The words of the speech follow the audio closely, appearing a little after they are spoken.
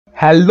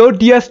Hello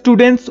dear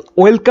students,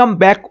 welcome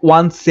back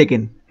once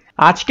second.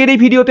 আজকের এই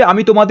ভিডিওতে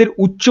আমি তোমাদের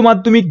উচ্চ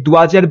মাধ্যমিক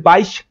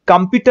 2022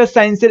 কম্পিউটার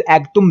সায়েন্সের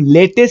একদম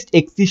লেটেস্ট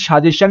একটি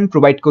সাজেশন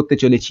প্রোভাইড করতে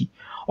চলেছি।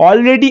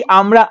 অলরেডি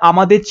আমরা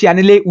আমাদের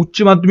চ্যানেলে উচ্চ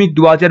মাধ্যমিক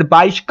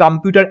 2022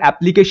 কম্পিউটার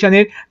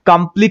অ্যাপ্লিকেশনের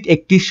কমপ্লিট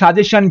একটি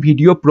সাজেশন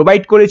ভিডিও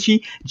প্রোভাইড করেছি,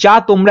 যা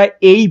তোমরা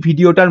এই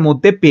ভিডিওটার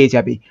মধ্যে পেয়ে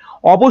যাবে।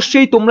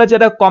 অবশ্যই তোমরা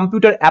যারা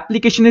কম্পিউটার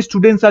অ্যাপ্লিকেশনের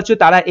স্টুডেন্টস আছো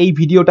তারা এই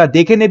ভিডিওটা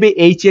দেখে নেবে।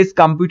 এইচএস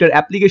কম্পিউটার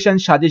অ্যাপ্লিকেশন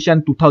সাজেশন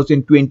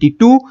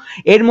 2022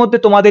 এর মধ্যে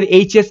তোমাদের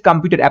এইচএস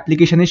কম্পিউটার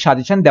অ্যাপ্লিকেশনের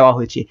সাজেশন দেওয়া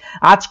হয়েছে।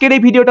 আজকের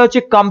এই ভিডিওটা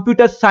হচ্ছে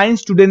কম্পিউটার সায়েন্স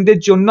স্টুডেন্টদের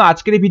জন্য।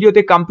 আজকের এই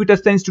ভিডিওতে কম্পিউটার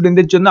সায়েন্স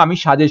স্টুডেন্টদের জন্য আমি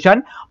সাজেশন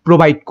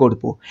প্রোভাইড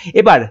করব।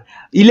 এবার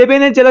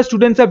 11 এর যারা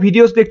স্টুডেন্টসরা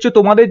ভিডিওস দেখছো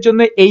তোমাদের জন্য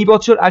এই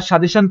বছর আর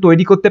সাজেশন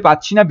তৈরি করতে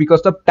পারছি না,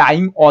 বিকজ অফ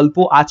টাইম অল্প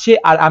আছে,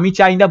 আর আমি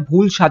চাই না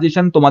ভুল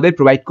সাজেশন তোমাদের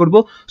প্রোভাইড করব।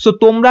 সো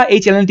তোমরা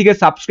এই চ্যানেলটিকে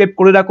সাবস্ক্রাইব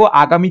করে রাখো।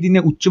 আগামী দিনে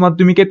উচ্চ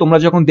মাধ্যমিকে তোমরা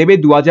যখন দেবে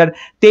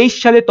 2023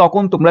 সালে,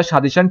 তখন তোমরা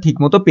সাজেশন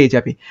ঠিকমতো পেয়ে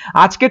যাবে।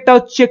 আজকেরটা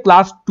হচ্ছে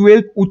ক্লাস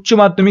 12 উচ্চ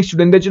মাধ্যমিক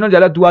স্টুডেন্টদের জন্য,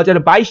 যারা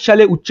 2022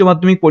 সালে উচ্চ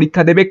মাধ্যমিক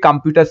পরীক্ষা দেবে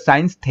কম্পিউটার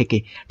সায়েন্স থেকে।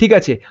 ঠিক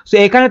আছে, সো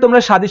এখানে তোমরা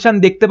সাজেশন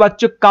দেখতে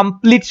পাচ্ছ,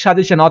 কমপ্লিট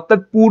সাজেশন, অর্থাৎ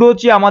পুরো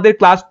যে আমাদের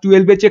ক্লাস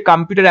 12 এর যে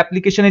কম্পিউটার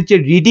অ্যাপ্লিকেশনের যে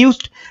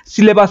রিডিউসড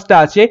সিলেবাসটা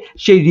আছে,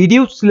 সেই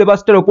রিডিউসড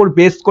সিলেবাসটার উপর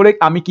বেস করে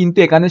আমি কিন্তু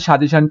এখানে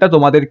সাজেশনটা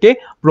তোমাদেরকে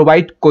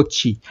প্রোভাইড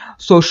করছি।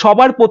 সো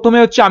সবার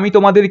প্রথমে হচ্ছে আমি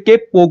তোমাদেরকে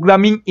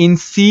প্রোগ্রামিং ইন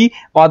সি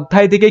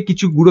অধ্যায় থেকে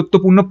কিছু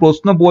গুরুত্বপূর্ণ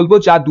প্রশ্ন বলবো,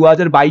 যা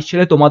 2022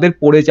 সালে তোমাদের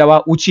পড়ে যাওয়া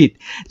উচিত।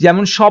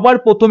 যেমন সবার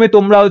প্রথমে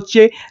তোমরা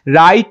হচ্ছে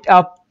right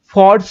up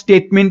for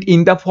statement in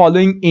the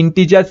following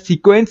integer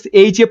sequence,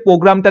 এই যে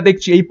প্রোগ্রামটা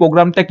দেখছি, এই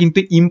প্রোগ্রামটা কিন্তু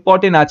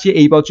ইম্পর্টেন্ট আছে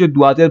এই বছর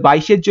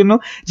 2022 এর জন্য,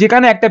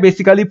 যেখানে একটা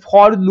বেসিক্যালি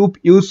ফর লুপ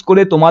ইউজ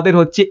করে তোমাদের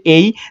হচ্ছে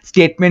এই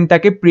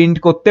স্টেটমেন্টটাকে প্রিন্ট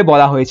করতে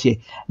বলা হয়েছে।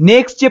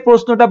 নেক্সট যে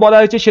প্রশ্নটা বলা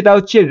হয়েছে সেটা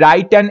হচ্ছে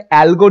write an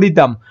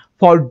algorithm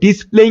for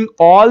displaying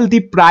all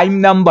the prime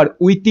number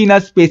within a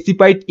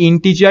specified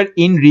integer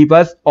in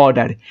reverse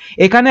order।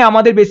 এখানে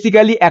আমাদের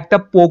বেসিক্যালি একটা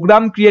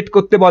প্রোগ্রাম ক্রিয়েট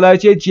করতে বলা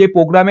হয়েছে, যে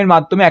প্রোগ্রামের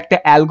মাধ্যমে একটা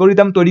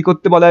অ্যালগোরিদম তৈরি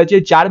করতে বলা হয়েছে,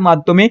 যার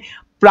মাধ্যমে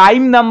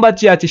প্রাইম নাম্বার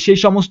যে আছে সেই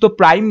সমস্ত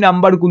প্রাইম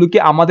নাম্বারগুলোকে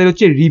আমাদের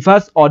হচ্ছে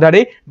রিভার্স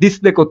অর্ডারে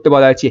ডিসপ্লে করতে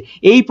বলা হয়েছে।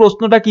 এই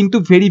প্রশ্নটা কিন্তু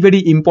ভেরি ভেরি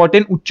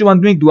ইম্পর্টেন্ট উচ্চ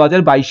মাধ্যমিক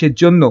 2022 এর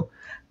জন্য।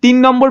 3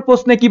 নম্বর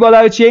প্রশ্নে কি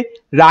বলা হয়েছে,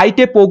 write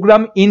a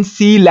programme in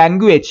C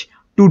language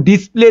to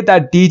display the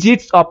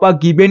digits of a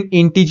given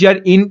integer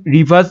in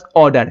reverse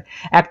order।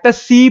 একটা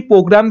সি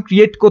প্রোগ্রাম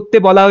ক্রিয়েট করতে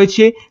বলা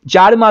হয়েছে,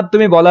 যার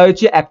মাধ্যমে বলা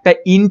হয়েছে একটা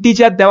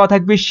ইন্টিজার দেওয়া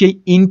থাকবে, সেই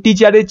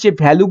ইন্টিজারের যে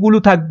ভ্যালুগুলো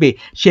থাকবে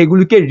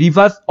সেগুলোকে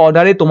রিভার্স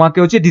অর্ডারে তোমাকে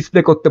হচ্ছে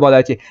ডিসপ্লে করতে বলা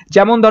হয়েছে।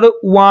 যেমন ধরো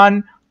 1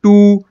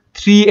 2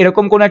 3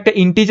 এরকম কোন একটা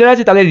ইন্টিজার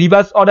আছে, তাহলে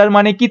রিভার্স অর্ডার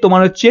মানে কি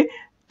তোমার হচ্ছে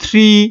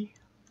 3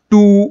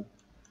 2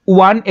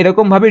 1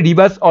 এরকম ভাবে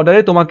রিভার্স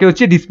অর্ডারে তোমাকে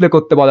হচ্ছে ডিসপ্লে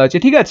করতে বলা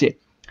হয়েছে। ঠিক আছে,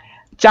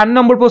 4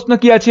 নম্বর প্রশ্ন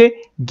কি আছে,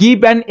 give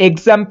an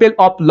example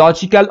of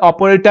logical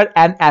operator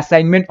and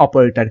assignment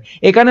operator.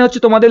 এখানে হচ্ছে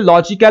তোমাদের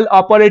লজিক্যাল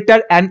অপারেটর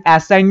অ্যান্ড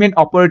অ্যাসাইনমেন্ট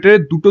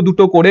অপারেটরের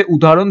দুটো করে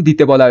উদাহরণ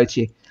দিতে বলা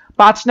হয়েছে।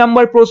 5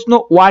 নম্বর প্রশ্ন,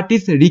 হোয়াট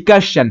ইজ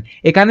রিকারশন।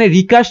 এখানে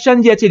রিকারশন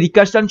যে আছে,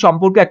 রিকারশন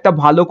সম্পর্কে একটা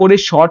ভালো করে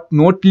শর্ট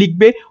নোট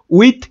লিখবে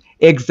উইথ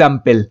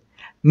এক্সাম্পল।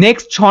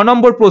 নেক্সট 6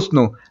 নম্বর প্রশ্ন,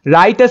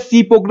 write a C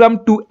program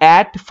to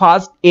add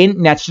first N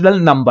natural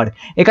number.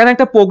 এখানে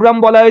একটা প্রোগ্রাম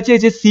বলা হয়েছে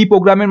যে সি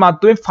প্রোগ্রামের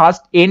মাধ্যমে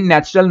ফার্স্ট এন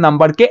ন্যাচারাল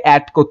নাম্বারকে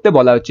অ্যাড করতে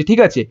বলা হচ্ছে। ঠিক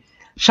আছে,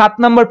 7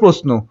 নম্বর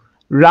প্রশ্ন,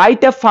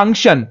 write a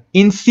function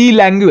in C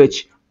language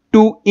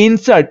to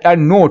insert a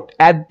note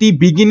at the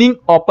beginning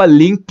of a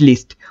linked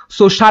list.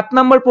 So 7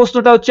 নম্বর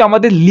প্রশ্নটা হচ্ছে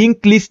আমাদের লিঙ্ক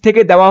লিস্ট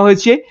থেকে দেওয়া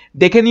হয়েছে,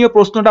 দেখে নিও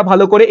প্রশ্নটা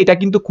ভালো করে, এটা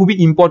কিন্তু খুবই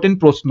ইম্পর্টেন্ট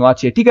প্রশ্ন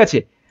আছে। ঠিক আছে,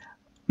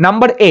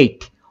 number 8,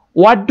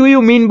 what do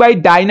you mean by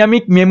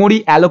dynamic memory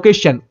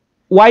allocation,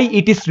 why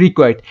it is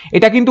required।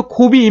 এটা কিন্তু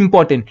খুবই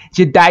ইম্পর্টেন্ট,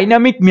 যে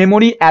ডাইনামিক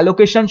মেমোরি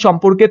অ্যালোকেশন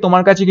সম্পর্কে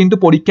তোমার কাছে কিন্তু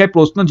পরীক্ষায়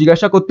প্রশ্ন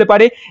জিজ্ঞাসা করতে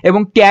পারে,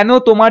 এবং কেন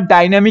তোমার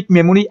ডাইনামিক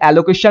মেমোরি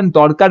অ্যালোকেশন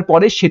দরকার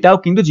পড়ে সেটাও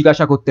কিন্তু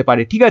জিজ্ঞাসা করতে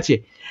পারে। ঠিক আছে,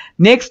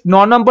 নেক্সট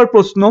 9 নম্বর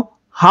প্রশ্ন,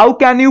 how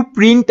can you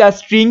print a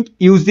string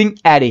using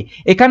array.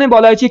 এখানে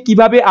বলা হয়েছে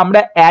কিভাবে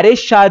আমরা অ্যারের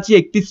সাহায্যে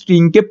একটি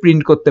স্ট্রিংকে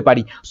প্রিন্ট করতে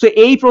পারি। সো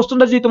এই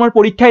প্রশ্নটা যদি তোমার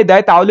পরীক্ষায়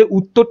দেয়, তাহলে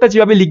উত্তরটা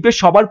যেভাবে লিখবে,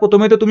 সবার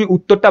প্রথমে তো তুমি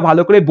উত্তরটা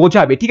ভালো করে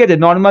বোঝাবে। ঠিক আছে,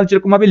 নর্মাল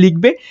যেরকম ভাবে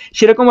লিখবে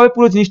সেরকম ভাবে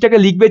পুরো জিনিসটাকে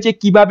লিখবে, যে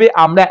কিভাবে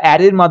আমরা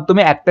অ্যারের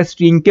মাধ্যমে একটা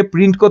স্ট্রিংকে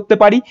প্রিন্ট করতে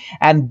পারি।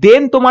 অ্যান্ড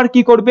দেন তোমার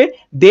কি করবে,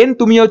 দেন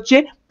তুমি হচ্ছে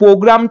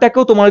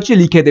প্রোগ্রামটাকেও তোমার হচ্ছে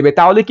লিখে দেবে,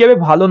 তাহলে কি হবে,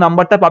 ভালো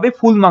নাম্বারটা পাবে,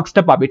 ফুল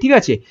মার্কসটা পাবে। ঠিক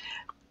আছে,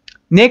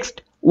 next,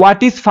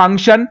 what is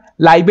function,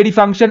 library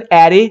function,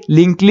 array,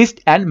 link list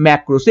and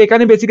macro. So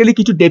এখানে বেসিক্যালি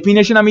কিছু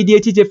ডেফিনেশন আমি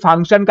দিয়েছি, যে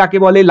ফাংশন কাকে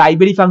বলে,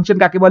 লাইব্রেরি ফাংশন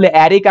কাকে বলে,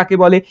 অ্যারে কাকে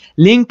বলে,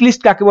 লিঙ্ক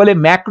লিস্ট কাকে বলে,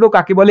 ম্যাক্রো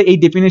কাকে বলে, এই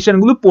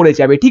ডেফিনেশনগুলো পড়ে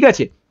যাবে। ঠিক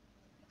আছে,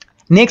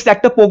 নেক্সট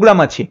একটা প্রোগ্রাম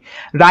আছে,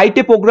 write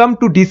a programme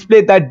two display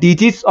the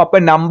digits of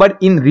A number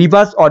in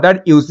reverse order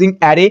using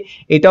array.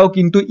 এটাও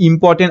কিন্তু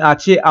ইম্পর্টেন্ট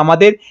আছে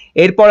আমাদের।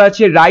 এরপর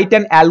আছে write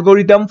an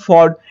algorithm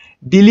for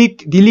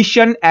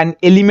deletion and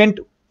element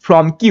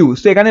from Q.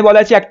 So এখানে বলা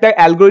আছে একটা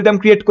অ্যালগোরিদম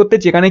ক্রিয়েট করতে,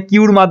 যেখানে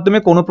কিউর মাধ্যমে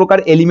কোনো প্রকার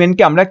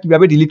এলিমেন্টকে আমরা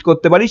কিভাবে ডিলিট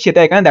করতে পারি সেটা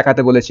এখানে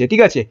দেখাতে বলেছে।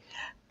 ঠিক আছে,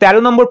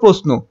 13 নম্বর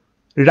প্রশ্ন,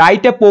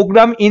 write a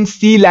programme in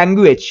C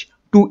language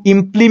to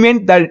implement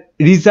the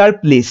reserve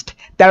list.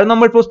 13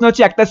 নম্বর প্রশ্ন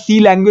হচ্ছে একটা সি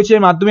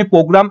ল্যাঙ্গুয়েজের মাধ্যমে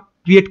প্রোগ্রাম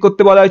ক্রিয়েট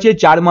করতে বলা হয়েছে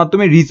যার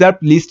মাধ্যমে রিজার্ভ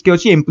লিস্টকে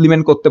হচ্ছে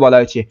ইমপ্লিমেন্ট করতে বলা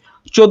হয়েছে।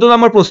 14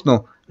 নম্বর প্রশ্ন,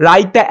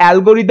 write the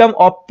algorithm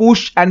of push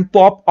and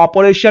pop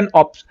operation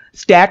of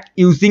stack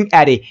using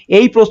array.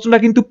 এই প্রশ্নটা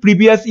কিন্তু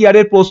প্রিভিয়াস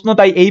ইয়ারের প্রশ্ন,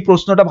 তাই এই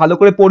প্রশ্নটা ভালো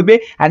করে পড়বে।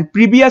 অ্যান্ড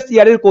প্রিভিয়াস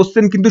ইয়ারের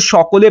কোশ্চেন কিন্তু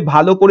সকলে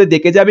ভালো করে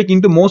দেখে যাবে,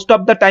 কিন্তু মোস্ট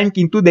অফ দ্য টাইম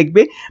কিন্তু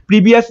দেখবে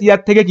প্রিভিয়াস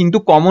ইয়ার থেকে কিন্তু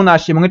কমন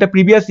আসে এবং এটা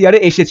প্রিভিয়াস ইয়ারে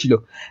এসেছিল।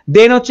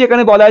 দেন হচ্ছে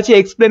এখানে বলা আছে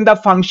explain the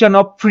function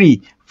of free.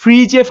 Free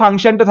যে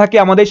ফাংশনটা থাকে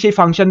আমাদের সেই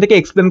ফাংশনটাকে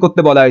এক্সপ্লেন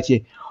করতে বলা হয়েছে।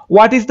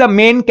 What is the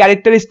main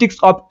characteristics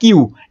of Q.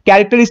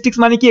 Characteristics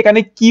মানে কি, এখানে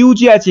কিউ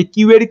যে আছে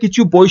কিউ এর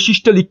কিছু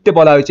বৈশিষ্ট্য লিখতে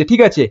বলা হয়েছে,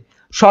 ঠিক আছে।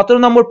 17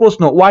 নম্বর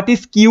প্রশ্ন, what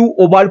is Q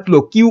overflow.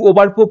 Q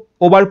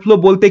overflow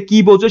বলতে কি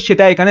বোঝো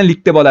সেটা এখানে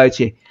লিখতে বলা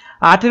হয়েছে।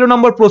 18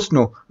 নম্বর প্রশ্ন,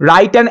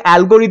 write an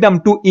algorithm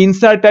to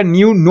insert a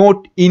new note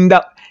in the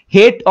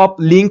head of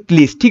linked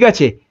list, ঠিক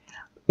আছে।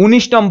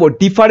 19 নম্বর,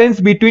 difference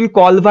between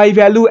call by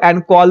value and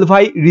call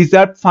by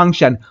reserve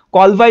function.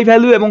 Call by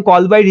value এবং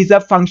কল বাই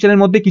রিজার্ভ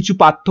ফাংশনের মধ্যে কিছু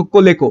পার্থক্য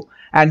লেখো।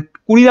 অ্যান্ড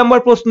 20 নম্বর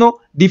প্রশ্ন,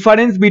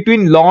 difference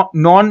between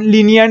non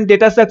linear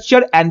data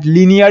structure and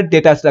linear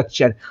data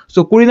structure. So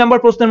 20 নম্বর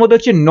প্রশ্নের মধ্যে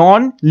হচ্ছে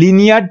নন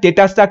লিনিয়ার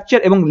ডেটা স্ট্রাকচার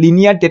এবং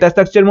লিনিয়ার ডেটা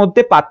স্ট্রাকচারের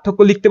মধ্যে পার্থক্য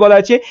লিখতে বলা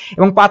আছে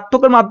এবং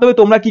পার্থক্যের মাধ্যমে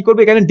তোমরা কি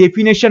করবে, এখানে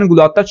ডেফিনেশনগুলো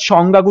অর্থাৎ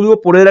সংজ্ঞাগুলো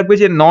পড়ে রাখবে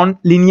যে নন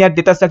লিনিয়ার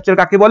ডেটা স্ট্রাকচার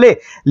কাকে বলে,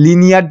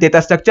 লিনিয়ার ডেটা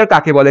স্ট্রাকচার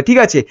কাকে বলে, ঠিক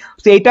আছে।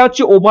 তো এটা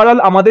হচ্ছে ওভারঅল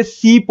আমাদের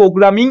সি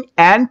প্রোগ্রামিং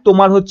অ্যান্ড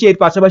তোমার হচ্ছে এর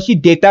পাশাপাশি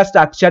ডেটা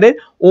স্ট্রাকচারের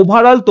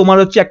ওভারঅল তোমার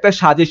হচ্ছে একটা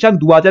সাজেশন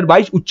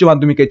 2022 উচ্চ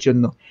মাধ্যমিকের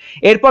জন্য।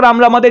 এরপর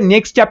আমরা আমাদের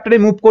নেক্সট চ্যাপ্টারে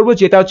মুভ করব,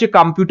 যেটা হচ্ছে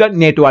কম্পিউটার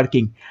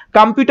নেটওয়ার্কিং।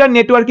 কম্পিউটার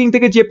নেটওয়ার্কিং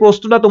থেকে যে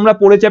প্রশ্নটা তোমরা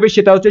পড়ে যাবে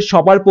সেটা হচ্ছে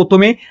সবার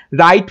প্রথমে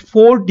right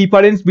 4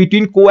 difference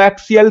between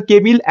coaxial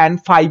cable and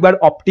fibre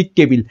optic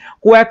cable.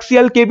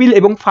 Coaxial cable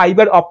এবং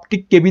ফাইবার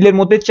অপটিক কেবিলের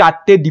মধ্যে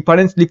 4টে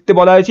ডিফারেন্স লিখতে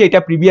বলা হয়েছে, এটা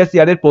প্রিভিয়াস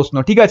ইয়ারের প্রশ্ন,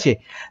 ঠিক আছে।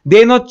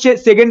 দেন হচ্ছে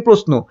সেকেন্ড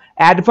প্রশ্ন,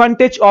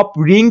 advantage of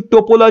ring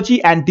topology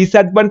and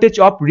disadvantage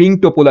of ring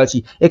topology.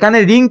 এখানে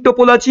রিং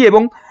টোপোলজি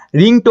এবং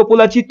রিং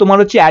টোপোলজি তোমার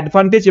হচ্ছে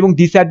অ্যাডভান্টেজ এবং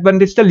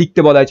ডিসঅ্যাডভান্টেজটা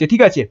লিখতে বলা হয়েছে,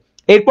 ঠিক আছে।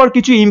 এরপর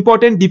কিছু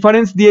ইম্পর্টেন্ট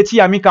ডিফারেন্স দিয়েছি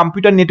আমি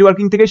কম্পিউটার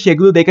নেটওয়ার্কিং থেকে,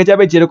 সেগুলো দেখে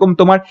যাবে। যেরকম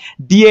তোমার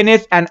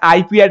ডিএনএস অ্যান্ড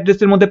আইপি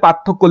অ্যাড্রেসের মধ্যে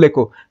পার্থক্য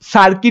লেখো,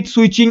 circuit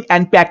switching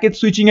and packet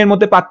switching এর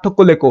মধ্যে পার্থক্য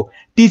লেখো,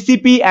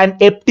 টিসিপি অ্যান্ড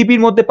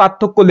এফটিপির মধ্যে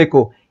পার্থক্য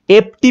লেখো,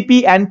 এফটিপি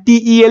অ্যান্ড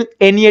টিইএল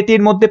এনইএটি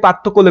এর মধ্যে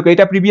পার্থক্য লেখো,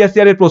 এটা প্রিভিয়াস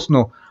ইয়ারের প্রশ্ন।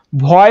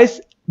 Voice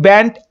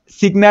band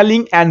signalling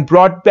and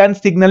broadband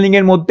signalling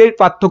এর মধ্যে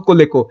পার্থক্য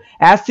লেখো,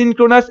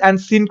 অ্যাসিনক্রোনাস অ্যান্ড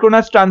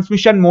সিনক্রোনাস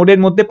ট্রান্সমিশন মোডের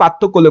মধ্যে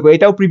পার্থক্য লেখো,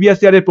 এটাও প্রিভিয়াস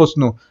ইয়ারের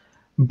প্রশ্ন।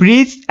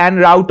 ব্রিজ অ্যান্ড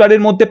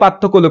রাউটারের মধ্যে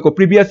পার্থক্য লেখো,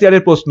 প্রিভিয়াস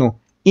ইয়ারের প্রশ্ন।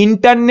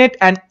 ইন্টারনেট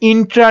অ্যান্ড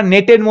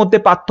ইন্ট্রানেটের মধ্যে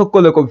পার্থক্য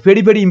লেখো,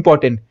 very very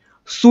important.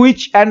 Switch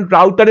and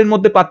রাউটারের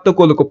মধ্যে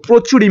পার্থক্য লেখো,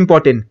 প্রচুর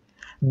important.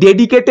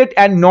 Dedicated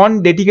and non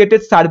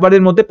dedicated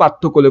সার্ভারের মধ্যে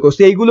পার্থক্য লেখো।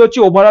 সেইগুলো হচ্ছে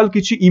ওভারঅল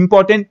কিছু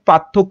ইম্পর্টেন্ট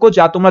পার্থক্য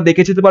যা তোমরা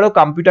দেখে যেতে পারো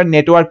কম্পিউটার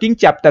নেটওয়ার্কিং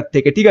চ্যাপ্টার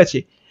থেকে, ঠিক আছে।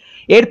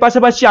 এর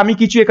পাশাপাশি আমি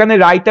কিছু এখানে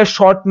রাইটার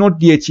শর্ট নোট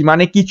দিয়েছি,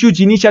 মানে কিছু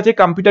জিনিস আছে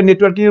কম্পিউটার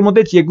নেটওয়ার্কিং এর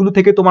মধ্যে যেগুলো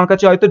থেকে তোমার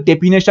কাছে হয়তো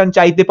ডেফিনেশন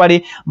চাইতে পারে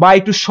বা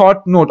একটু শর্ট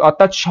নোট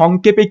অর্থাৎ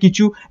সংক্ষেপে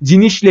কিছু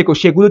জিনিস লেখো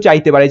সেগুলো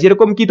চাইতে পারে।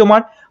 যেরকম কি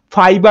তোমার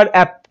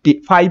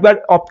ফাইবার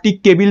অপটিক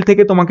কেবিল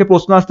থেকে তোমাকে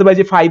প্রশ্ন আসতে পারে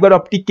যে ফাইবার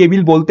অপটিক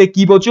কেবিল বলতে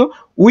কি বোঝো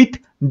উইথ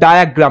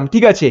ডায়াগ্রাম,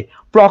 ঠিক আছে।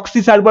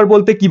 প্রক্সি সার্ভার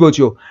বলতে কি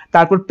বোঝো,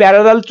 তারপর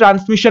প্যারালাল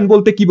ট্রান্সমিশন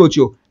বলতে কি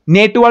বোঝো,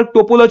 নেটওয়ার্ক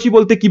টোপোলজি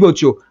বলতে কি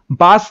বোঝো,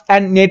 বাস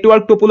অ্যান্ড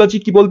নেটওয়ার্ক টোপোলজি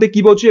কি বলতে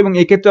কি বোঝো, এবং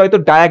এক্ষেত্রে হয়তো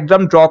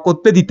ডায়াগ্রাম ড্র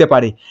করতে দিতে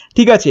পারে,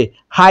 ঠিক আছে।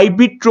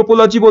 হাইব্রিড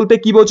টোপোলজি বলতে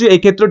কি বোঝো,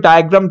 এক্ষেত্রে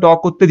ডায়াগ্রাম ড্র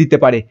করতে দিতে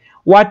পারে।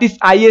 What is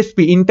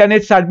ISP,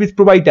 internet service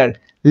provider.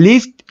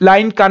 List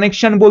line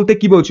connection বলতে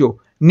কি বোঝো,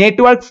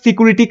 নেটওয়ার্ক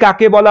সিকিউরিটি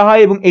কাকে বলা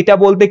হয় এবং এটা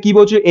বলতে কি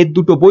বোঝো, এর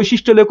দুটো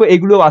বৈশিষ্ট্য লেখো,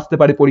 এগুলো আসতে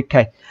পারে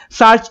পরীক্ষায়।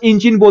 সার্চ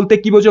ইঞ্জিন বলতে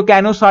কি বোঝো,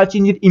 কেন সার্চ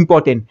ইঞ্জিন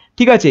ইম্পর্টেন্ট,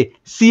 ঠিক আছে।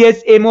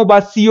 সিএসএমও বা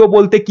সিও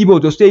বলতে কি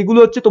বোঝো, সেইগুলো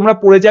হচ্ছে তোমরা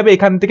পড়ে যাবে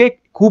এখান থেকে,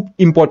 খুব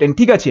ইম্পর্টেন্ট,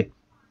 ঠিক আছে।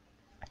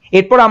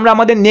 এরপর আমরা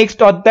আমাদের নেক্সট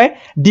অধ্যায়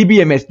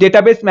ডিবিএমএস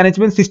ডেটাবেস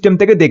ম্যানেজমেন্ট সিস্টেম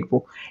থেকে দেখব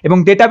এবং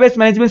ডেটাবেস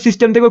ম্যানেজমেন্ট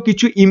সিস্টেম থেকেও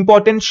কিছু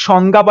ইম্পর্টেন্ট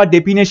সংজ্ঞা বা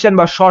ডেফিনেশন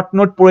বা শর্ট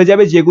নোট পড়ে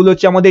যাবে, যেগুলো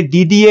হচ্ছে আমাদের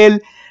ডিডিএল,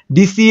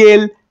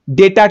 ডিসিএল,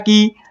 ডেটা কি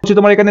হচ্ছে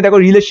তোমার এখানে দেখো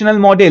রিলেশনাল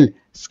মডেল,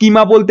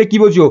 স্কিমা বলতে কি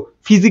বোঝো,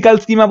 ফিজিক্যাল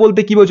স্কিমা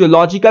বলতে কি বোঝো,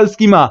 লজিক্যাল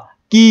স্কিমা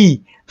কি,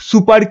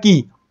 সুপার কি,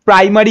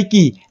 প্রাইমারি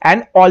কি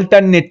অ্যান্ড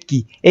অল্টারনেট কি।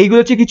 এইগুলো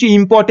হচ্ছে কিছু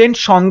ইম্পর্টেন্ট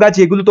সংজ্ঞা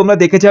যেগুলো তোমরা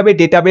দেখে যাবে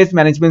ডেটাবেস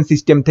ম্যানেজমেন্ট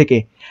সিস্টেম থেকে।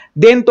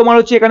 দেন তোমার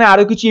হচ্ছে এখানে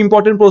আরো কিছু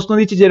ইম্পর্টেন্ট প্রশ্ন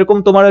দিচ্ছি, যেরকম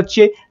তোমার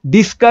হচ্ছে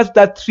discuss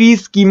the 3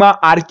 schema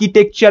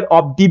architecture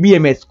of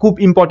DBMS, খুব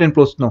ইম্পর্টেন্ট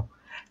প্রশ্ন।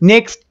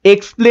 Next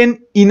explain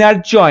inner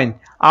joint,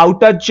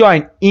 outer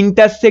joint,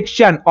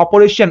 intersection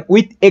operation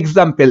with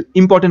example,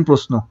 important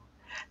প্রশ্ন।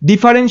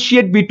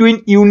 Differentiate between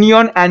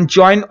union and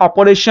joint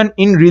operation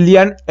in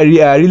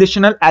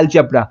relational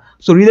algebra.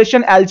 So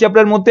relation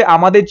অ্যালজেব্রার মধ্যে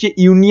আমাদের যে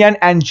ইউনিয়ন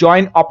অ্যান্ড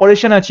জয়েন্ট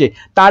অপারেশন আছে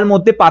তার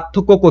মধ্যে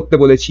পার্থক্য করতে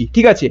বলেছি,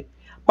 ঠিক আছে।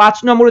 5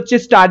 নম্বর হচ্ছে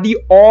স্টাডি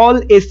অল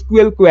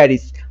এসকিউএল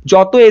কোয়ারিজ,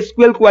 যত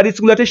এসকিউএল কোয়ারিজ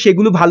গুলো আছে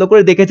সেগুলো ভালো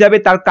করে দেখে যাবে,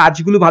 তার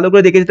কাজগুলো ভালো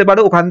করে দেখে যেতে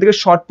পারো, ওখান থেকে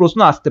শর্ট প্রশ্ন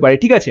আসতে পারে,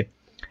 ঠিক আছে।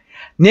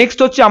 নেক্সট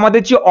হচ্ছে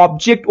আমাদের যে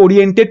অবজেক্ট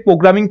ওরিয়েন্টেড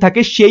প্রোগ্রামিং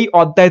থাকে সেই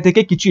অধ্যায়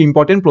থেকে কিছু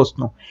ইম্পর্টেন্ট প্রশ্ন,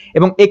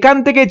 এবং এখান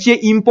থেকে যে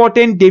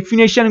ইম্পর্টেন্ট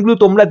ডেফিনেশনগুলো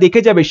তোমরা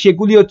দেখে যাবে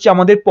সেগুলি হচ্ছে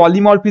আমাদের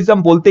পলিমরফিজম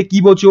বলতে কি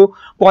বোঝো,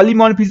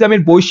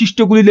 পলিমরফিজমের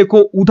বৈশিষ্ট্যগুলি লেখো,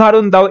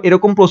 উদাহরণ দাও,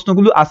 এরকম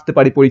প্রশ্নগুলো আসতে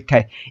পারে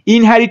পরীক্ষায়।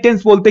 ইনহেরিটেন্স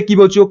বলতে কি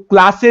বোঝো,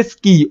 ক্লাসেস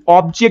কি,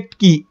 অবজেক্ট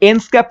কি,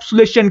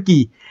 এনক্যাপসুলেশন কি,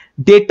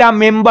 ডেটা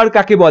মেম্বার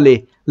কাকে বলে,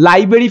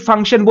 লাইব্রেরি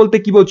ফাংশন বলতে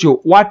কি বোঝো,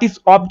 what is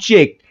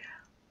object,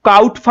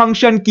 cout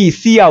function কি,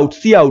 সি আউট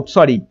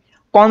সরি,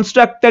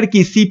 কনস্ট্রাক্টর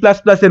কি সি প্লাস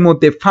প্লাস এর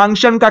মধ্যে,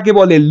 ফাংশন কাকে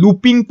বলে,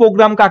 লুপিং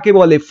প্রোগ্রাম কাকে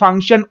বলে,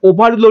 ফাংশন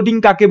ওভারলোডিং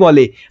কাকে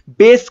বলে,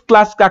 বেস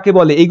ক্লাস কাকে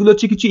বলে, এগুলো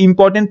হচ্ছে কিছু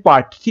ইম্পর্টেন্ট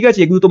পার্ট, ঠিক আছে,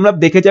 এগুলো তোমরা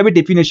দেখে যাবে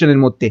ডেফিনেশনের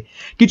মধ্যে।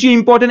 কিছু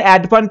ইম্পর্টেন্ট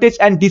অ্যাডভান্টেজ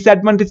অ্যান্ড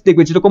ডিসঅ্যাডভান্টেজ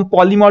দেখবে, যেরকম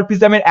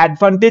পলিমরফিজমের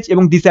অ্যাডভান্টেজ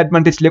এবং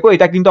ডিসঅ্যাডভান্টেজ লেখো,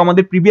 এটা কিন্তু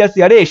আমাদের প্রিভিয়াস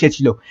ইয়ারে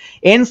এসেছিল।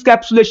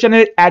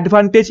 এনক্যাপসুলেশনের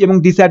অ্যাডভান্টেজ এবং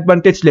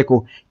ডিসঅ্যাডভান্টেজ লেখো,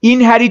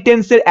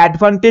 ইনহেরিটেন্সের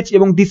অ্যাডভান্টেজ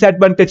এবং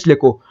ডিসঅ্যাডভান্টেজ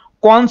লেখো,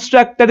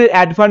 কনস্ট্রাক্টরের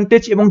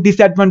অ্যাডভান্টেজ এবং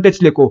ডিসঅ্যাডভান্টেজ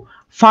লেখো,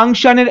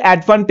 ফাংশনের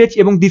অ্যাডভান্টেজ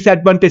এবং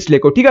ডিসঅ্যাডভান্টেজ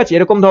লেখো, ঠিক আছে,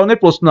 এরকম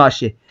ধরনের প্রশ্ন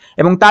আসে।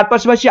 এবং তার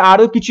পাশাপাশি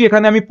আরো কিছু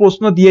এখানে আমি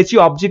প্রশ্ন দিয়েছি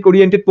অবজেক্ট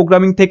ওরিয়েন্টেড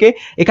প্রোগ্রামিং থেকে।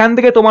 এখান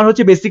থেকে তোমার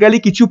হচ্ছে বেসিক্যালি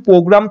কিছু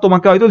প্রোগ্রাম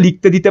তোমাকে হয়তো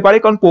লিখতে দিতে পারে,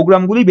 কারণ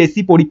প্রোগ্রামগুলি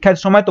বেশি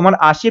পরীক্ষার সময় তোমার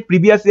আসে,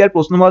 প্রিভিয়াস ইয়ার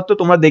প্রশ্নপত্র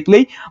তোমরা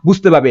দেখলেই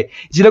বুঝতে পারবে।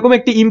 যেরকম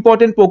একটি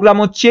ইম্পর্টেন্ট প্রোগ্রাম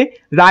হচ্ছে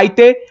write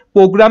a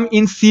programme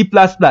in C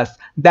plus plus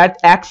that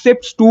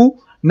accepts two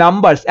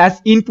numbers as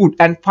input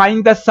and find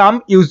the sum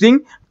using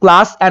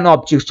class and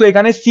object। So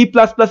এখানে C++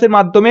 এর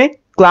মাধ্যমে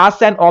ক্লাস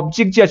অ্যান্ড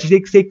অবজেক্ট যে আছে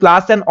সেই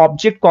ক্লাস অ্যান্ড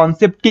অবজেক্ট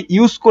কনসেপ্টকে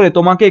ইউজ করে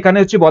তোমাকে এখানে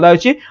হচ্ছে বলা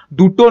হয়েছে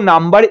দুটো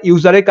নাম্বার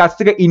ইউজারের কাছ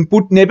থেকে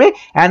ইনপুট নেবে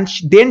অ্যান্ড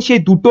দেন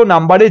সেই দুটো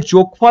নাম্বারের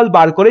যোগফল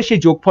বার করে সেই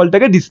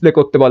যোগফলটাকে ডিসপ্লে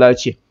করতে বলা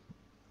হয়েছে।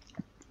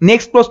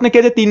 নেক্সট প্রশ্নে কি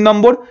আছে 3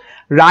 নম্বর,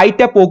 write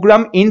a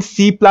programme in C++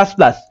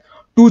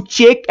 to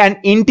check an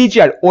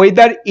integer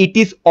whether it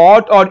is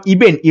odd or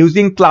even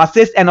using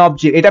classes and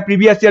object। এটা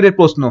প্রিভিয়াস ইয়ারের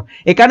প্রশ্ন।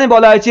 এখানে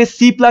বলা হয়েছে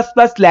সি প্লাস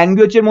প্লাস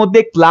ল্যাঙ্গুয়েজের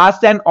মধ্যে ক্লাস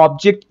অ্যান্ড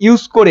অবজেক্ট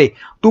ইউজ করে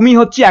তুমি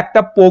হচ্ছে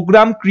একটা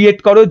প্রোগ্রাম ক্রিয়েট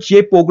করো, যে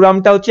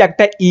প্রোগ্রামটা হচ্ছে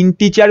একটা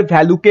ইন্টিজার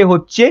ভ্যালুকে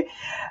হচ্ছে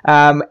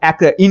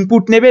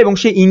ইনপুট নেবে এবং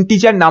সেই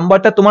ইন্টিজার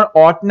নাম্বারটা তোমার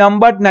অড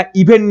নাম্বার না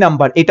ইভেন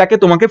নাম্বার এটাকে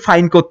তোমাকে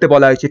ফাইন্ড করতে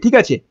বলা হয়েছে, ঠিক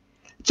আছে।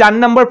 4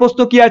 নম্বর প্রশ্ন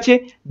কি আছে,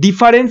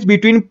 difference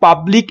between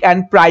public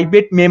and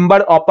private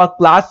member of a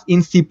class in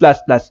C plus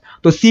plus.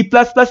 তো সি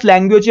প্লাস প্লাস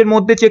ল্যাঙ্গুয়েজের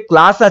মধ্যে যে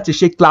ক্লাস আছে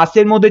সেই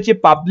ক্লাসের মধ্যে যে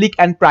পাবলিক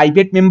অ্যান্ড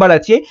প্রাইভেট মেম্বার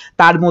আছে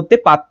তার মধ্যে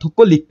পার্থক্য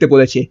লিখতে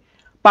বলেছে।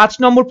 5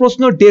 নম্বর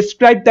প্রশ্ন,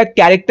 describe the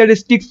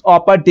characteristics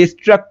of a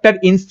distractor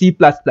in C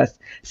plus plus.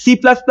 C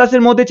plus plus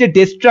এর মধ্যে যে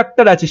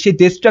ডিস্ট্রাক্টর আছে সেই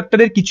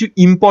ডিস্ট্রাক্টরের কিছু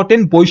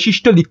ইম্পর্টেন্ট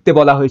বৈশিষ্ট্য লিখতে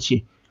বলা হয়েছে।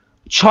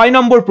 6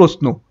 নম্বর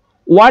প্রশ্ন,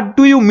 what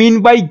do you mean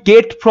by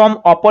get from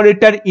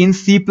operator in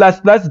C++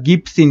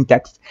 give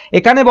syntax।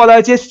 এখানে বলা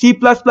হয়েছে C++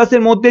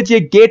 এর মধ্যে যে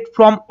get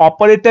from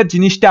operator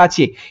জিনিসটা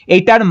আছে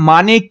এটার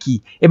মানে কি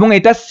এবং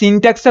এটা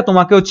সিনট্যাক্সটা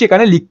তোমাকে হচ্ছে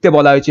এখানে লিখতে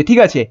বলা হয়েছে, ঠিক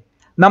আছে।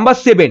 Number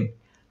 7,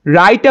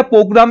 write a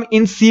program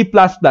in C++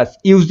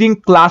 using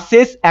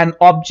classes and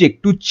object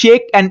to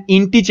check an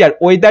integer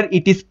whether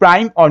it is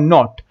prime or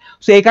not।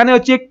 So এখানে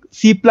হচ্ছে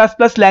সি প্লাস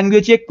প্লাস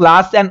ল্যাঙ্গুয়েজে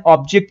ক্লাস অ্যান্ড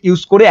অবজেক্ট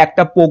ইউজ করে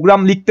একটা প্রোগ্রাম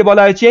লিখতে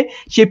বলা হয়েছে।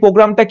 সেই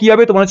প্রোগ্রামটা কি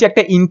হবে, তোমার হচ্ছে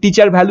একটা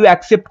ইন্টিজার ভ্যালু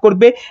অ্যাকসেপ্ট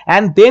করবে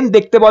অ্যান্ড দেন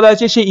দেখতে বলা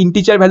হয়েছে সেই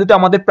ইন্টিজার ভ্যালুটা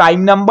আমাদের প্রাইম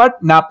নাম্বার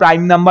না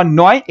প্রাইম নাম্বার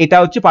নয় এটা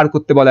হচ্ছে পার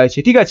করতে বলা হয়েছে,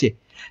 ঠিক আছে।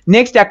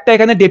 নেক্সট একটা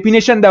এখানে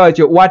ডেফিনেশন দেওয়া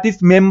হয়েছে, what is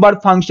member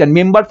function.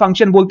 Member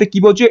function বলতে কি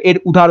বোঝো এর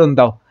উদাহরণ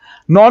দাও।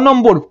 9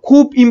 নম্বর,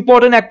 খুব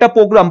ইম্পর্টেন্ট একটা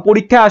প্রোগ্রাম,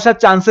 পরীক্ষায় আসার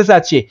চান্সেস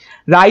আছে,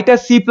 write a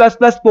C plus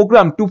plus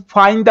programme to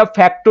find the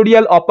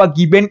factorial of a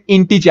given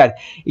integer.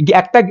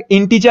 একটা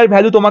ইন্টিজার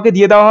ভ্যালু তোমাকে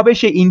দিয়ে দেওয়া হবে,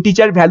 সেই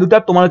ইন্টিজার ভ্যালুটা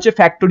তোমার হচ্ছে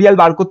ফ্যাক্টোরিয়াল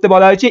বার করতে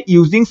বলা হয়েছে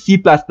ইউজিং সি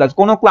প্লাস প্লাস।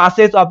 কোনো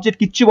ক্লাসেস অবজেক্ট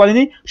কিচ্ছু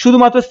বলেনি,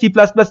 শুধুমাত্র সি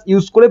প্লাস প্লাস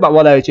ইউজ করে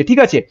বলা হয়েছে, ঠিক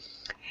আছে।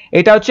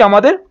 এটা হচ্ছে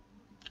আমাদের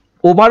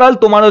ওভারঅল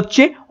তোমার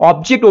হচ্ছে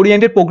অবজেক্ট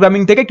ওরিয়েন্টেড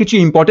প্রোগ্রামিং থেকে কিছু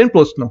ইম্পর্টেন্ট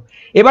প্রশ্ন।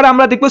 এবার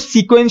আমরা দেখব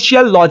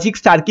সিকোয়েন্সিয়াল লজিক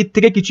সার্কিট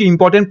থেকে কিছু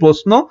ইম্পর্টেন্ট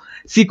প্রশ্ন।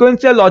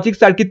 সিকোয়েন্সিয়াল লজিক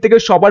সার্কিট থেকে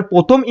সবার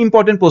প্রথম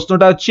ইম্পর্টেন্ট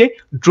প্রশ্নটা হচ্ছে,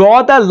 draw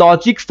the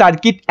logic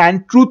circuit and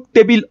truth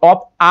table of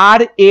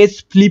RS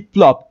flip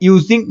flop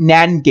using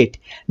NAND gate.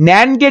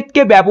 NAND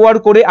গেটকে ব্যবহার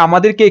করে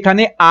আমাদেরকে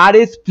এখানে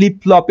RS ফ্লিপ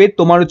ফ্লপের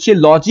তোমার হচ্ছে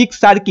লজিক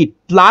সার্কিট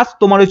প্লাস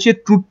তোমার হচ্ছে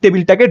ট্রুথ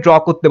টেবিলটাকে ড্র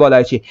করতে বলা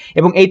হয়েছে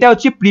এবং এটা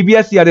হচ্ছে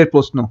প্রিভিয়াস ইয়ারের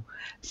প্রশ্ন।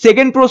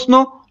 সেকেন্ড প্রশ্ন,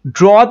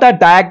 draw the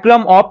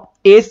diagram of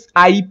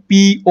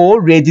SIPO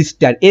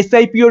register।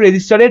 SIPO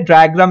রেজিস্টারের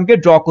ডায়াগ্রামকে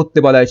ড্র করতে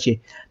বলা হয়েছে।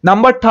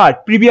 নাম্বার 3,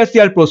 প্রিভিয়াস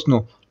ইয়ার প্রশ্ন,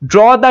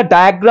 draw the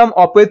diagram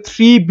of a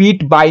 3-bit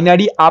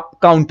binary up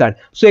counter।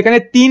 So এখানে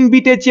 3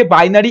 বিটের যে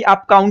বাইনারি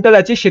আপ কাউন্টার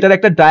আছে সেটার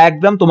একটা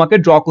ডায়াগ্রাম তোমাকে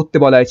ড্র করতে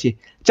বলা হয়েছে।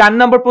 4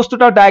 নম্বর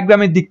প্রশ্নটাও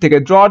ডায়াগ্রামের দিক থেকে,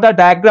 draw the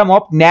diagram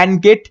of NAND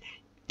gate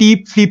T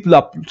flip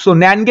flop। So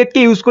NAND গেটকে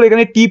use করে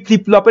এখানে T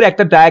flip flopের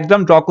একটা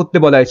ডায়াগ্রাম ড্র করতে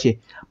বলা হয়েছে।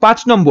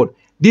 5 নম্বর,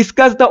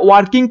 discuss the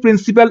working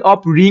principal of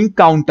ring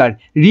counter.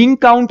 Ring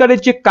কাউন্টারের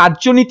যে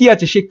কার্যনীতি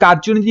আছে সেই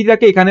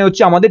কার্যনীতিটাকে এখানে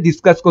হচ্ছে আমাদের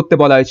ডিসকাস করতে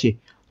বলা হয়েছে।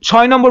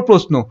 6 নম্বর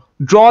প্রশ্ন,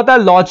 draw the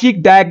logic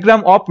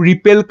diagram of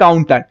repel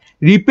counter.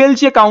 Repel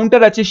যে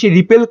কাউন্টার আছে সেই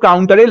রিপেল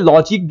কাউন্টারের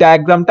লজিক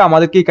ডায়াগ্রামটা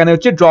আমাদেরকে এখানে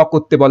হচ্ছে ড্র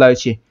করতে বলা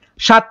হয়েছে।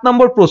 7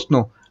 নম্বর প্রশ্ন,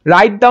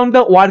 write down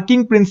the working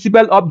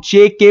principal of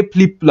জে.কে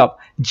flip flop.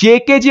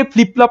 জে.কে যে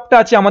ফ্লিপ ফ্লপটা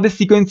আছে আমাদের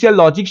সিকোয়েন্সিয়াল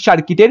লজিক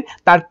সার্কিটের,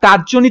 তার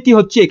কার্যনীতি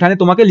হচ্ছে এখানে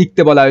তোমাকে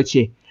লিখতে বলা হয়েছে।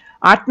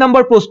 8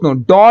 নম্বর প্রশ্ন,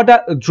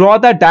 draw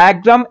the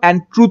diagram and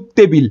truth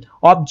table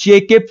of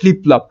জে.কে flip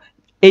flop.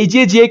 এই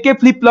যে জে.কে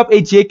ফ্লিপ ফ্লপ,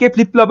 এই জে.কে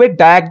ফ্লিপ ফ্লপের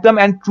ডায়াগ্রাম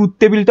অ্যান্ড ট্রুথ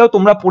টেবিলটাও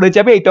তোমরা পড়ে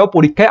যাবে, এটাও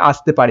পরীক্ষায়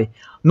আসতে পারে।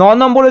 9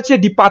 নম্বর হচ্ছে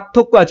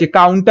পার্থক্য আছে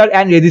কাউন্টার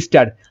অ্যান্ড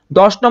রেজিস্টার।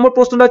 10 নম্বর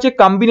প্রশ্নটা হচ্ছে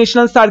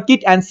combinational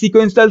circuit and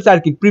sequential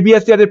circuit,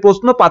 previous ইয়ারের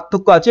প্রশ্ন,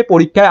 পার্থক্য আছে,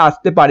 পরীক্ষায়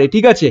আসতে পারে,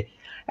 ঠিক আছে।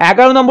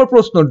 11 নম্বর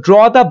প্রশ্ন, draw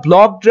the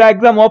block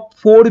diagram of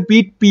 4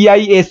 bit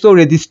পিআইএসও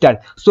register.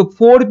 So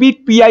 4 bit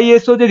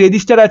পিআইএসও যে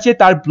রেজিস্টার আছে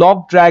তার ব্লক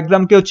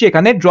ডায়াগ্রামকে হচ্ছে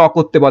এখানে ড্র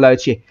করতে বলা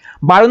হয়েছে।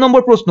 12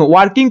 নম্বর প্রশ্ন,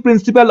 working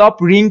principal of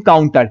ring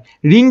counter.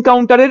 Ring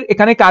কাউন্টারের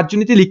এখানে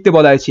কার্যনীতি লিখতে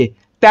বলা হয়েছে।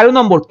 13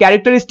 নম্বর,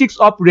 ক্যারেক্টারিস্টিক্স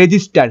অফ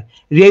রেজিস্টার।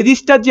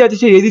 রেজিস্টার যে আছে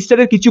সেই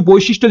রেজিস্টারের কিছু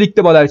বৈশিষ্ট্য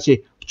লিখতে বলা হয়েছে।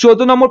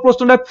 14 নম্বর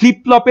প্রশ্নটা ফ্লিপ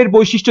ফ্লপের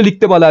বৈশিষ্ট্য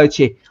লিখতে বলা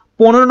হয়েছে।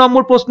 15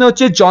 নম্বর প্রশ্ন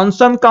হচ্ছে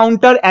জনসন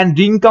কাউন্টার অ্যান্ড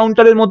রিং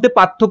কাউন্টারের মধ্যে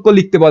পার্থক্য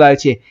লিখতে বলা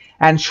হয়েছে।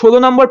 অ্যান্ড 16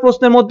 নম্বর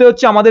প্রশ্নের মধ্যে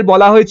হচ্ছে আমাদের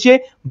বলা হয়েছে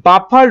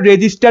বাফার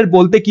রেজিস্টার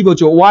বলতে কি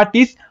বোঝো, হোয়াট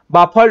ইজ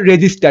বাফার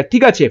রেজিস্টার,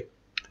 ঠিক আছে।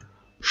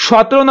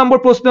 17 নম্বর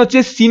প্রশ্ন হচ্ছে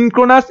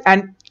সিনক্রোনাস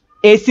অ্যান্ড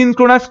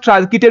এসিনক্রোনাস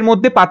সার্কিটের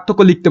মধ্যে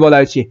পার্থক্য লিখতে বলা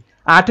হয়েছে।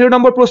 18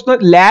 নম্বর প্রশ্ন,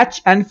 ল্যাচ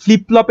অ্যান্ড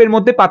ফ্লিপ ফ্লপের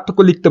মধ্যে পার্থক্য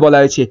লিখতে বলা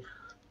হয়েছে।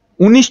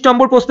 19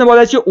 নম্বর প্রশ্নে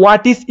বলা হয়েছে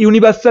what is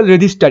universal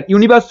register.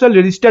 Universal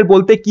register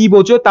বলতে কি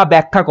বোঝো তা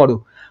ব্যাখ্যা করো।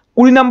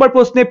 20 নম্বর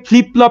প্রশ্নে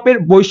ফ্লিপ ফ্লপের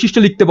বৈশিষ্ট্য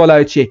লিখতে বলা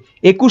হয়েছে।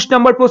 21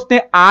 নম্বর প্রশ্নে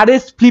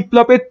আরএস ফ্লিপ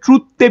ফ্লপের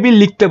ট্রুথ টেবিল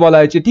লিখতে বলা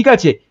হয়েছে, ঠিক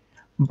আছে।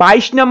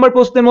 22 নম্বর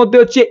প্রশ্নের মধ্যে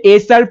হচ্ছে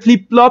এসআর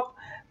ফ্লিপ ফ্লপ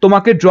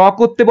তোমাকে ড্র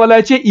করতে বলা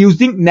হয়েছে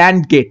ইউজিং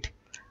ন্যান্ড গেট।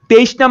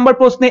 23 নম্বর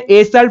প্রশ্নে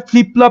এসআর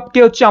ফ্লিপ ফ্লপকে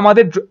হচ্ছে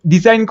আমাদের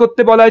ডিজাইন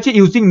করতে বলা হয়েছে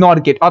ইউজিং নর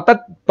গেট। অর্থাৎ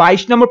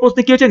 22 নম্বর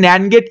প্রশ্নে কি হচ্ছে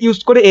ন্যান্ড গেট ইউজ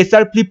করে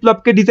এসআর ফ্লিপ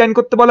ফ্লপকে ডিজাইন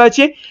করতে বলা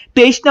হয়েছে।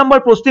 23 নম্বর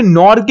প্রশ্নে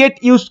নর গেট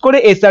ইউজ করে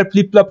এসআর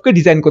ফ্লিপ ফ্লপকে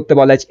ডিজাইন করতে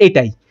বলা হয়েছে,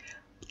 এটাই।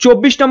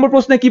 24 নম্বর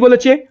প্রশ্নে কি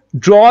বলেছে,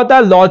 draw the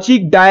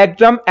logic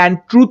diagram and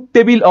truth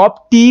table of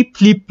T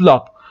flip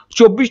flop.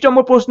 24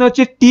 নম্বর প্রশ্ন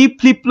হচ্ছে টি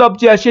ফ্লিপ ফ্লপ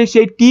যে আসে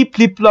সেই টি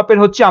ফ্লিপ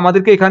ফ্লপের হচ্ছে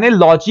আমাদেরকে এখানে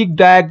logic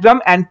diagram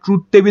and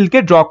truth টেবিলকে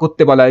draw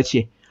করতে বলা হয়েছে।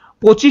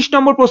 25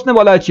 নম্বর প্রশ্নে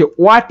বলা হয়েছে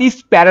what is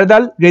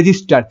parallel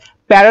register.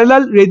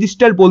 Parallel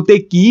register বলতে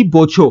কি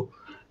বোঝো।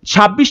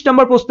 26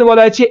 নম্বর প্রশ্নে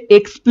বলা হয়েছে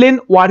explain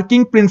working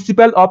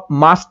principal of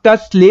master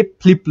slave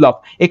flip flop.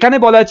 এখানে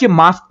বলা হয়েছে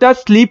মাস্টার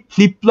স্লিপ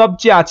ফ্লিপ ফ্লপ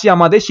যে আছে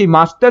আমাদের সেই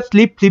মাস্টার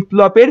স্লিপ ফ্লিপ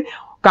ফ্লপের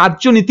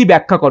কার্যনীতি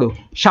ব্যাখ্যা করো।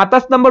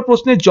 27 নম্বর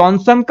প্রশ্নে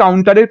জনসন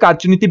কাউন্টারের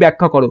কার্যনীতি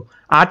ব্যাখ্যা করো।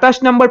 28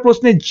 নম্বর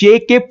প্রশ্নে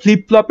জে.কে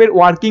ফ্লিপ ফ্লপের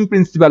ওয়ার্কিং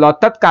প্রিন্সিপাল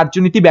অর্থাৎ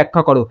কার্যনীতি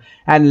ব্যাখ্যা করো।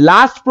 অ্যান্ড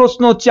লাস্ট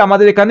প্রশ্ন হচ্ছে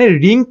আমাদের এখানে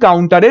রিং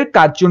কাউন্টারের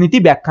কার্যনীতি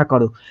ব্যাখ্যা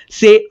করো।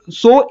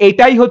 সো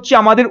এটাই হচ্ছে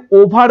আমাদের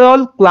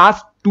ওভারঅল ক্লাস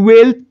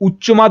 12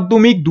 উচ্চ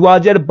মাধ্যমিক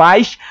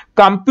 2022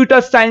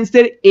 কম্পিউটার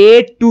সায়েন্সের A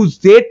to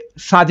Z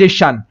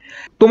সাজেশন।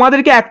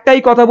 তোমাদেরকে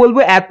একটাই কথা বলবো,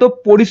 এত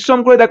পরিশ্রম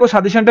করে দেখো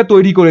সাজেশনটা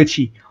তৈরি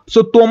করেছি, সো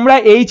তোমরা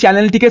এই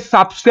চ্যানেলটিকে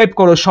সাবস্ক্রাইব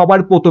করো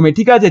সবার প্রথমে,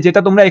 ঠিক আছে, যেটা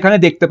তোমরা এখানে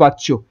দেখতে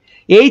পাচ্ছ।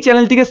 এই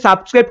চ্যানেলটিকে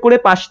সাবস্ক্রাইব করে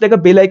পাশে থাকা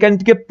বেল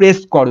আইকনটিকে প্রেস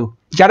করো।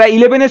 যারা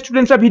 11 এর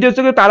স্টুডেন্টসরা ভিডিওস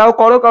দেখো তারাও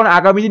করো, কারণ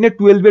আগামী দিনে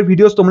 12 এর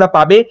ভিডিওস তোমরা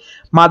পাবে,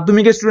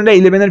 মাধ্যমিকের স্টুডেন্টরা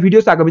 11 এর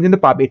ভিডিওস আগামী দিনে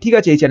পাবে, ঠিক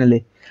আছে, এই চ্যানেলে।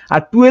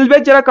 আর 12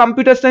 এর যারা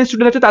কম্পিউটার সায়েন্স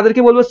স্টুডেন্ট আছে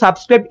তাদেরকে বলবো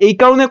সাবস্ক্রাইব এই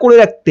কারণে করে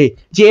রাখতে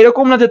যে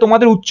এরকম না যে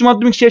তোমাদের উচ্চ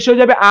মাধ্যমিক শেষ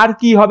হয়ে যাবে আর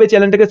কি হবে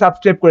চ্যানেলটাকে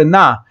সাবস্ক্রাইব করে,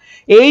 না।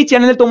 এই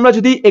চ্যানেলে তোমরা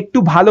যদি একটু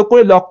ভালো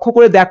করে লক্ষ্য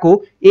করে দেখো,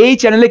 এই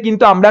চ্যানেলে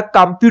কিন্তু আমরা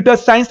computer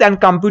science and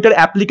computer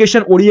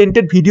application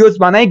oriented videos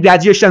বানাই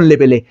গ্র্যাজুয়েশন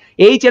লেভেলে।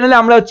 এই চ্যানেলে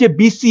আমরা হচ্ছে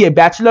BCA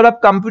bachelor of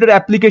computer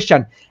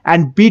application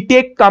and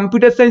B Tech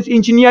computer science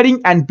engineering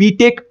and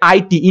B Tech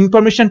IT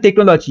information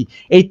technology,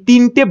 এই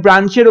 3টে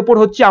ব্রাঞ্চের ওপর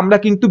হচ্ছে আমরা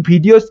কিন্তু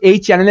ভিডিওস এই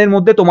চ্যানেলের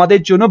মধ্যে তোমাদের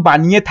জন্য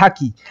বানিয়ে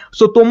থাকি।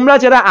 সো তোমরা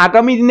যারা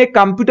আগামী দিনে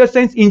কম্পিউটার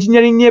সায়েন্স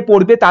ইঞ্জিনিয়ারিং নিয়ে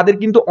পড়বে তাদের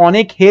কিন্তু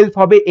অনেক হেল্প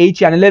হবে এই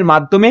চ্যানেলের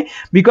মাধ্যমে,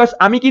 বিকজ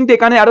আমি কিন্তু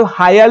এখানে আরো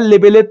হায়ার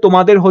লেভেলের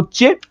তোমাদের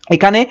হচ্ছে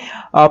এখানে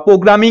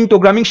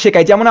প্রোগ্রামিং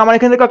শেখাই। যেমন আমার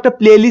এখানে দেখো একটা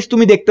প্লেলিস্ট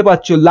তুমি দেখতে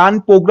পাচ্ছ, learn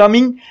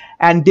programming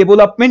and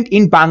development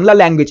in Bangla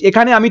language.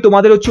 এখানে আমি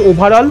তোমাদের হচ্ছে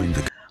ওভারঅল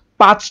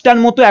 5টার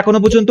মতো এখনো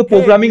পর্যন্ত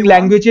প্রোগ্রামিং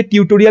ল্যাঙ্গুয়েজের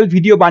টিউটোরিয়াল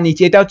ভিডিও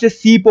বানিয়েছি। এটা হচ্ছে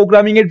সি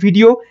প্রোগ্রামিং এর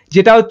ভিডিও,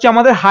 যেটা হচ্ছে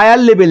আমাদের হায়ার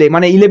লেভেলে,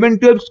 মানে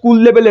 11-12 স্কুল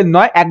লেভেলের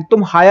নয়, একদম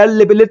হায়ার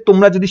লেভেলের।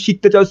 তোমরা যদি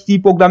শিখতে চাও সি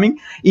প্রোগ্রামিং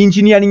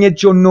ইঞ্জিনিয়ারিং এর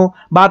জন্য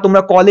বা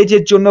তোমরা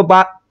কলেজের জন্য বা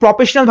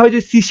প্রফেশনাল ভাবে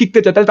যদি সি শিখতে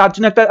চাও তাহলে তার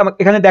জন্য একটা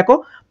এখানে দেখো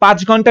 5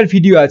 ঘন্টার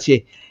ভিডিও আছে।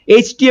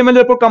 HTML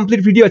এর উপর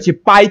কমপ্লিট ভিডিও আছে,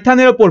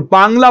 পাইথনের উপর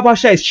বাংলা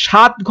ভাষায়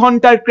 7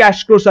 ঘন্টার ক্র্যাশ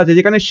কোর্স আছে,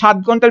 যেখানে 7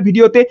 ঘন্টার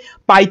ভিডিওতে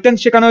পাইথন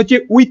শেখানো হচ্ছে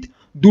উইথ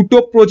 2টো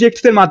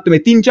প্রজেক্টসের মাধ্যমে,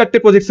 3-4টে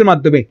প্রজেক্টসের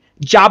মাধ্যমে।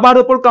 জাভার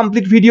ওপর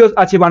কমপ্লিট ভিডিওস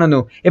আছে বানানো,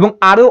 এবং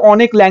আরো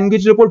অনেক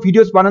ল্যাঙ্গুয়েজের উপর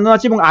ভিডিওস বানানো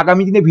আছে, এবং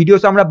আগামী দিনে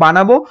ভিডিওস আমরা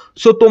বানাবো।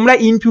 সো তোমরা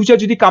ইন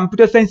ফিউচার যদি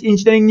কম্পিউটার সায়েন্স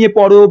ইঞ্জিনিয়ারিং নিয়ে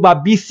পড়ো বা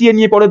বিসিএ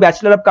নিয়ে পড়ো,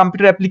 ব্যাচেলর অফ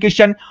কম্পিউটার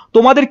অ্যাপ্লিকেশন,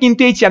 তোমাদের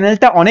কিন্তু এই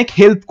চ্যানেলটা অনেক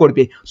হেল্প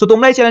করবে। সো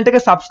তোমরা এই চ্যানেলটাকে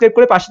সাবস্ক্রাইব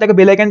করে পাশে থাকা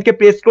বেল আইকনকে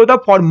প্রেস করে দাও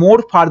for more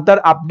further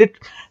update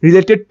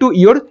related to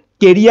your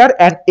career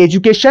and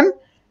education.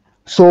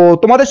 So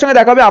তোমাদের সঙ্গে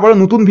দেখা হবে আবারও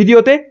নতুন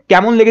ভিডিওতে।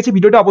 কেমন লেগেছে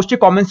ভিডিওটা অবশ্যই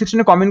কমেন্ট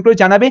সেকশনে কমেন্ট করে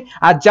জানাবে।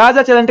 আর যা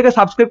চ্যানেলটাকে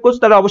সাবস্ক্রাইব করছো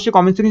তারা অবশ্যই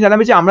কমেন্ট সেকশনে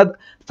জানাবে যে আমরা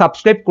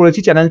সাবস্ক্রাইব করেছি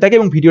চ্যানেলটাকে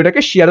এবং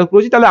ভিডিওটাকে শেয়ারও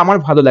করেছি, তাহলে আমার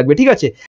ভালো লাগবে। ঠিক আছে।